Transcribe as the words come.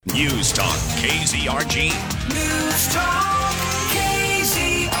News Talk KZRG. News Talk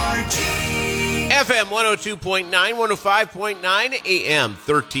KZRG. FM 102.9, 105.9, AM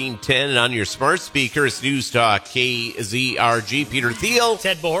 1310, and on your smart speakers, News Talk KZRG. Peter Thiel.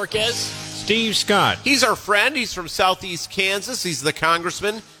 Ted Bohorquez. Steve Scott. He's our friend. He's from Southeast Kansas. He's the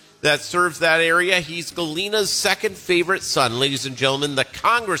congressman that serves that area. He's Galena's second favorite son. Ladies and gentlemen, the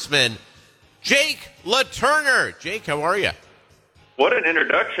congressman, Jake LaTurner. Jake, how are you? What an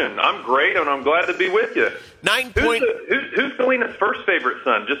introduction. I'm great, and I'm glad to be with you. Who's Galena's first favorite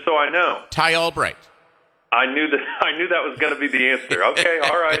son, just so I know? Ty Albright. I knew that was going to be the answer. Okay,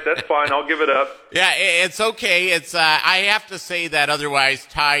 all right, that's fine. I'll give it up. Yeah, it's okay. It's I have to say that, otherwise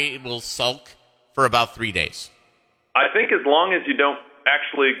Ty will sulk for about 3 days. I think as long as you don't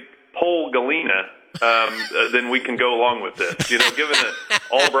actually pull Galena, then we can go along with this. You know, given that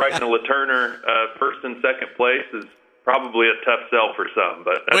Albright and LaTurner first and second place is probably a tough sell for some,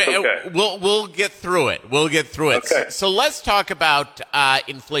 but that's okay. We'll get through it. Okay. So let's talk about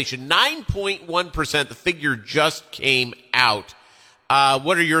inflation. 9.1%. The figure just came out.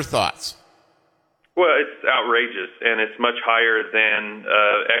 What are your thoughts? Well, it's outrageous, and it's much higher than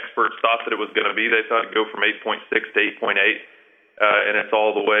experts thought that it was going to be. They thought it'd go from 8.6 to 8.8, and it's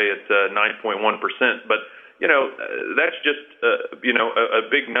all the way at 9.1%. But you know, that's just, a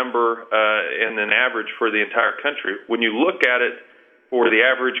big number and an average for the entire country. When you look at it for the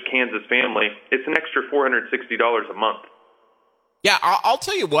average Kansas family, it's an extra $460 a month. Yeah, I'll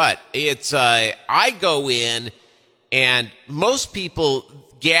tell you what. It's I go in, and most people,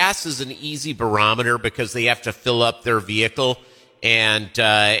 gas is an easy barometer because they have to fill up their vehicle. And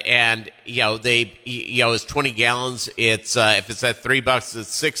it's 20 gallons. It's if it's at $3,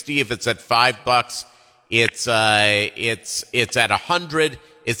 it's 60. If it's at $5, it's at 100.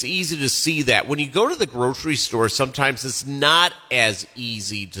 It's easy to see that. When you go to the grocery store, sometimes it's not as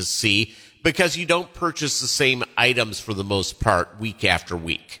easy to see because you don't purchase the same items for the most part week after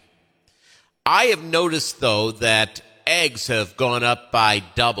week. I have noticed, though, that eggs have gone up by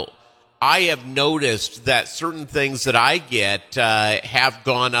double. I have noticed that certain things that I get have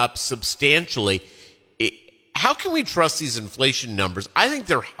gone up substantially. How can we trust these inflation numbers? I think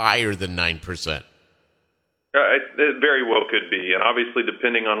they're higher than 9%. It very well could be, and obviously,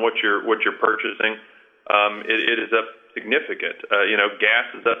 depending on what you're purchasing, it is up significant.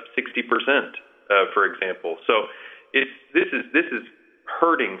 Gas is up 60%, for example. So this is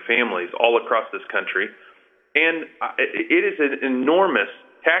hurting families all across this country, and it is an enormous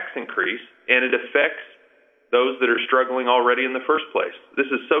tax increase, and it affects those that are struggling already in the first place. This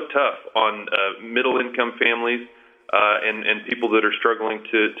is so tough on middle-income families and people that are struggling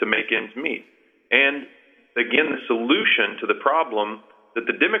to make ends meet. And again, the solution to the problem that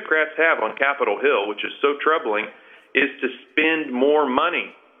the Democrats have on Capitol Hill, which is so troubling, is to spend more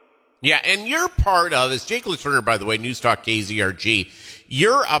money. Yeah, and you're part of, as Jake LaTurner, by the way, News Talk KZRG,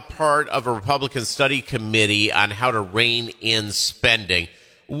 you're a part of a Republican study committee on how to rein in spending.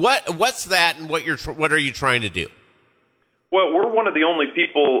 What's that, and what are you trying to do? Well, we're one of the only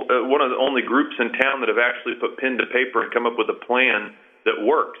people, one of the only groups in town that have actually put pen to paper and come up with a plan that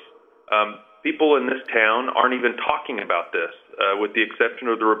works. People in this town aren't even talking about this, with the exception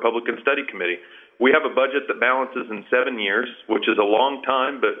of the Republican Study Committee. We have a budget that balances in 7 years, which is a long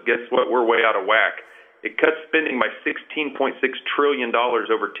time, but guess what? We're way out of whack. It cuts spending by $16.6 trillion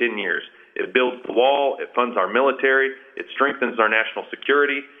over 10 years. It builds the wall. It funds our military. It strengthens our national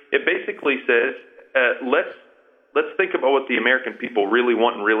security. It basically says, let's think about what the American people really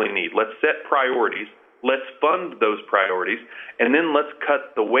want and really need. Let's set priorities. Let's fund those priorities, and then let's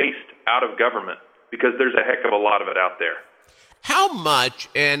cut the waste out of government because there's a heck of a lot of it out there. How much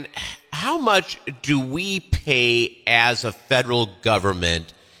do we pay as a federal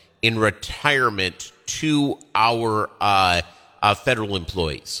government in retirement to our federal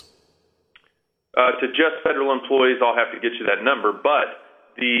employees? To just federal employees, I'll have to get you that number, but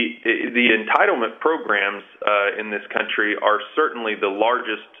the entitlement programs in this country are certainly the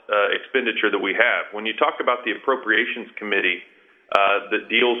largest expenditure that we have. When you talk about the Appropriations Committee that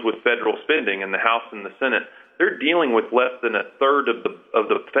deals with federal spending in the House and the Senate, they're dealing with less than a third of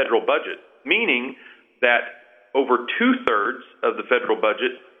the federal budget, meaning that over 2/3 of the federal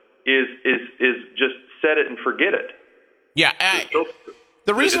budget is just set it and forget it. Yeah,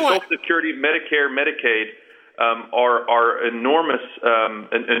 the reason why Social Security, Medicare, Medicaid are enormous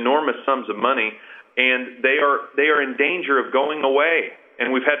sums of money, and they are in danger of going away.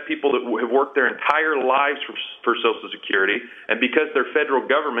 And we've had people that have worked their entire lives for Social Security, and because their federal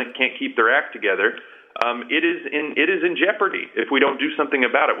government can't keep their act together, it is in jeopardy if we don't do something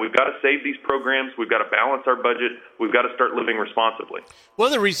about it. We've got to save these programs. We've got to balance our budget. We've got to start living responsibly. One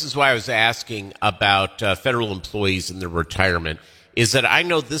of the reasons why I was asking about federal employees and their retirement is that I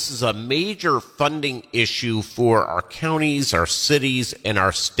know this is a major funding issue for our counties, our cities, and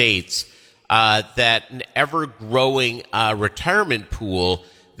our states, that an ever-growing retirement pool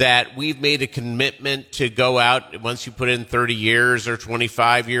that we've made a commitment to go out once you put in 30 years or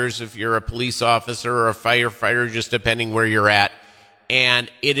 25 years if you're a police officer or a firefighter, just depending where you're at. And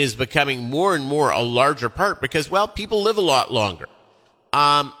it is becoming more and more a larger part because, well, people live a lot longer.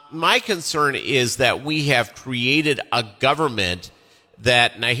 My concern is that we have created a government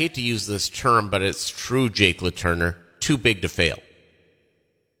that, and I hate to use this term, but it's true, Jake LaTurner, too big to fail.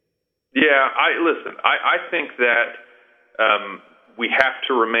 Yeah, I think that we have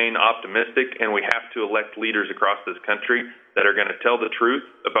to remain optimistic, and we have to elect leaders across this country that are going to tell the truth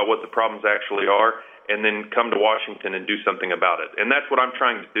about what the problems actually are, and then come to Washington and do something about it. And that's what I'm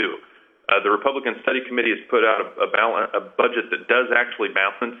trying to do. The Republican Study Committee has put out a budget that does actually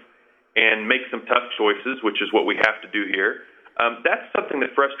balance and make some tough choices, which is what we have to do here. That's something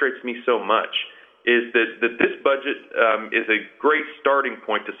that frustrates me so much, is that this budget is a great starting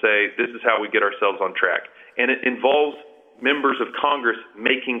point to say this is how we get ourselves on track. And it involves members of Congress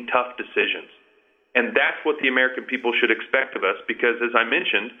making tough decisions. And that's what the American people should expect of us because, as I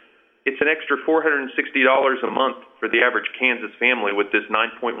mentioned, it's an extra $460 a month for the average Kansas family with this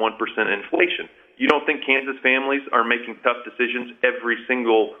 9.1% inflation. You don't think Kansas families are making tough decisions every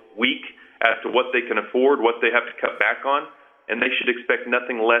single week as to what they can afford, what they have to cut back on? And they should expect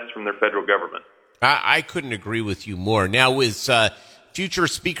nothing less from their federal government. I couldn't agree with you more. Now, is future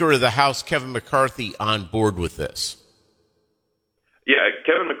Speaker of the House Kevin McCarthy on board with this? Yeah,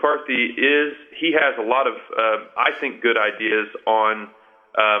 Kevin McCarthy he has a lot of, I think, good ideas on,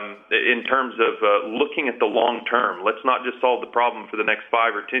 in terms of looking at the long term. Let's not just solve the problem for the next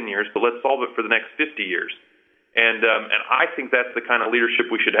 5 or 10 years, but let's solve it for the next 50 years. And I think that's the kind of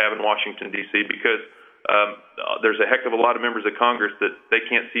leadership we should have in Washington, D.C., because there's a heck of a lot of members of Congress that they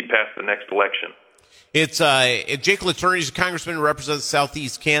can't see past the next election. It's Jake LaTurner, he's a congressman who represents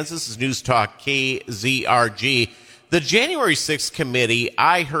Southeast Kansas. This is News Talk KZRG. The January 6th committee,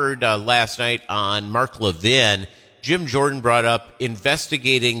 I heard last night on Mark Levin, Jim Jordan brought up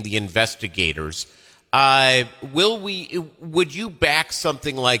investigating the investigators. Would you back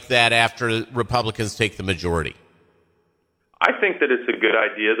something like that after Republicans take the majority? I think that it's a good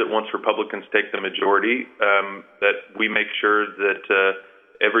idea that once Republicans take the majority, that we make sure that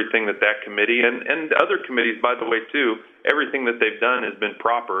everything that committee and other committees, by the way, too, everything that they've done has been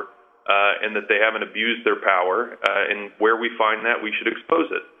proper. And that they haven't abused their power, and where we find that, we should expose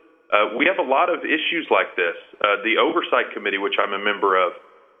it. We have a lot of issues like this. The Oversight Committee, which I'm a member of,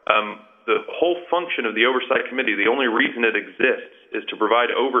 the whole function of the Oversight Committee, the only reason it exists is to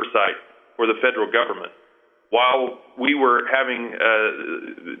provide oversight for the federal government. While we were having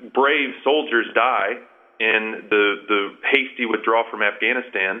brave soldiers die in the hasty withdrawal from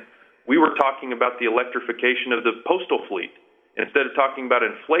Afghanistan, we were talking about the electrification of the postal fleet. Instead of talking about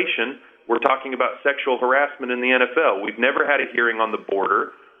inflation, we're talking about sexual harassment in the NFL. We've never had a hearing on the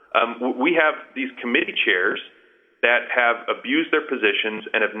border. We have these committee chairs that have abused their positions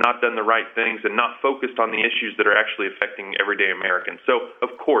and have not done the right things and not focused on the issues that are actually affecting everyday Americans. So,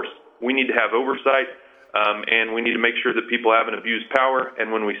 of course, we need to have oversight, and we need to make sure that people haven't abused power.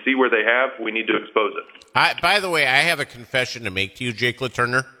 And when we see where they have, we need to expose it. By the way, I have a confession to make to you, Jake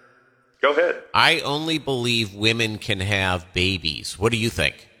LaTurner. Go ahead. I only believe women can have babies. What do you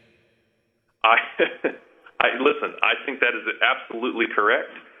think? Listen, I think that is absolutely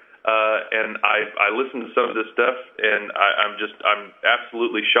correct. And I listen to some of this stuff, and I'm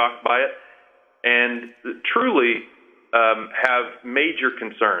absolutely shocked by it, and truly have major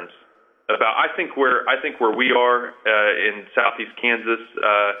concerns about. I think where we are in Southeast Kansas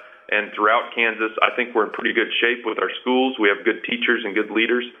and throughout Kansas, I think we're in pretty good shape with our schools. We have good teachers and good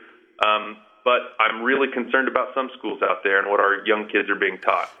leaders. But I'm really concerned about some schools out there and what our young kids are being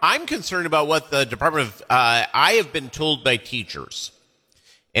taught. I'm concerned about what the Department of I have been told by teachers,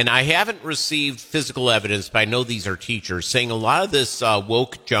 and I haven't received physical evidence, but I know these are teachers, saying a lot of this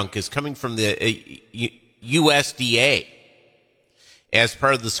woke junk is coming from the USDA as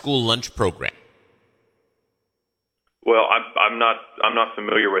part of the school lunch program. Well, I'm not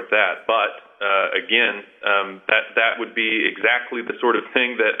familiar with that, but again, that would be exactly the sort of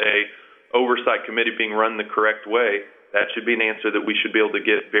thing that a oversight committee being run the correct way, that should be an answer that we should be able to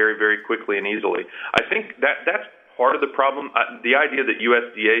get very, very quickly and easily. I think that's part of the problem. The idea that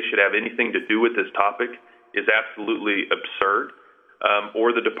USDA should have anything to do with this topic is absolutely absurd.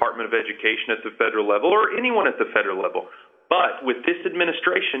 or the Department of Education at the federal level, or anyone at the federal level. But with this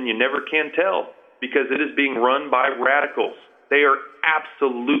administration, you never can tell, because it is being run by radicals. They are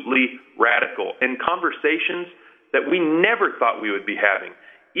absolutely radical, and conversations that we never thought we would be having.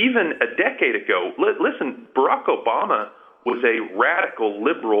 Even a decade ago, listen, Barack Obama was a radical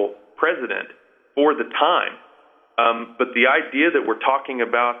liberal president for the time. But the idea that we're talking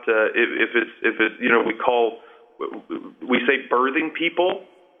about, if it's we say birthing people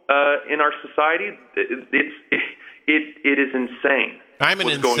in our society, it is insane. I'm an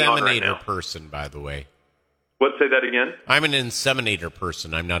inseminator person, by the way. What? Say that again? I'm an inseminator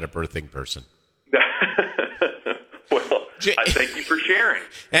person. I'm not a birthing person. Well, I thank you for sharing.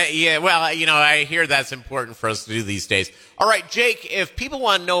 Yeah, well, I hear that's important for us to do these days. All right, Jake, if people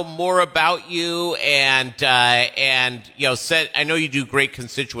want to know more about you and I know you do great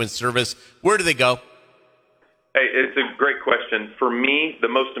constituent service, where do they go? Hey, it's a great question. For me, the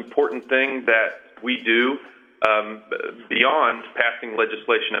most important thing that we do beyond passing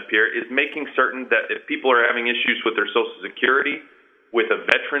legislation up here is making certain that if people are having issues with their Social Security, with a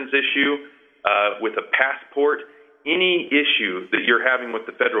veterans issue, with a passport, any issue that you're having with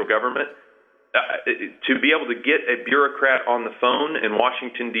the federal government, to be able to get a bureaucrat on the phone in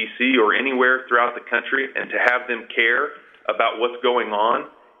Washington, D.C. or anywhere throughout the country and to have them care about what's going on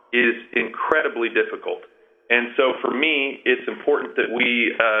is incredibly difficult. And so for me, it's important that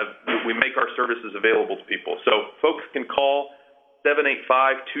we make our services available to people. So folks can call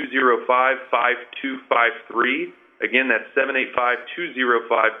 785-205-5253. Again, that's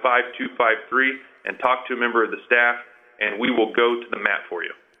 785-205-5253, and talk to a member of the staff, and we will go to the mat for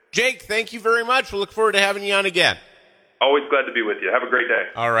you. Jake, thank you very much. We'll look forward to having you on again. Always glad to be with you. Have a great day.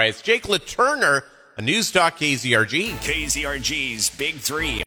 All right. It's Jake LaTurner, a News Talk KZRG. KZRG's Big Three.